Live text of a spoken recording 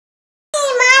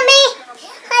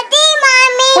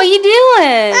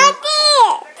doing? I did.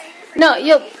 No,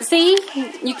 see?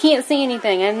 You can't see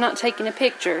anything. I'm not taking a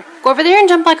picture. Go over there and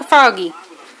jump like a froggy.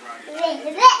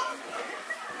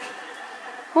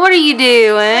 What are you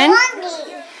doing?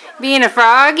 Froggy. Being a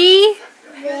froggy?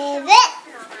 Ribbit.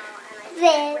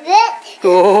 Ribbit.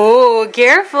 Oh,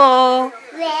 careful.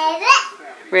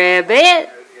 Ribbit. Rabbit.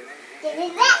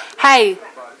 Ribbit. Hey.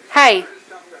 Hey.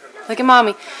 Look at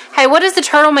Mommy. Hey, what does the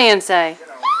turtle man say?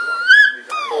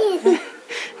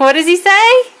 What does he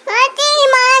say?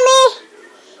 Mommy.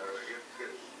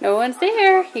 No one's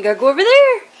there. You gotta go over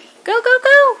there. Go, go,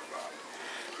 go.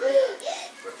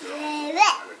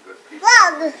 Ribbit.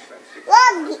 Frog.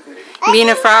 Froggy. Being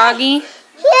a froggy?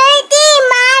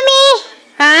 Mommy.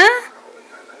 Huh?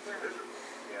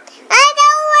 I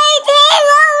don't wait here.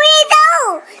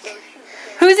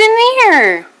 Who's in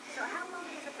there?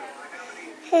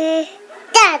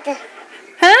 Dad.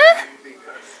 Huh?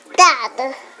 Dad.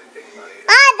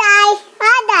 I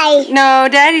die. No,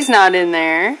 Daddy's not in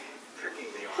there.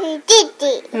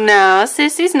 Didi. No,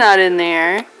 Sissy's not in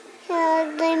there.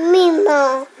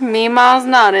 Mima. Meemaw's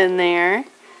not in there.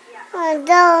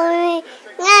 Mommy.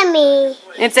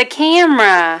 It's a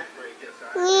camera.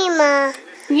 Mima.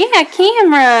 Yeah,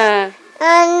 camera.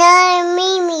 Another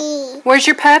Mimi. Where's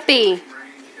your puppy?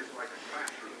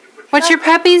 What's your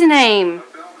puppy's name?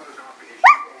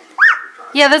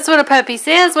 Yeah, that's what a puppy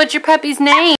says. What's your puppy's name?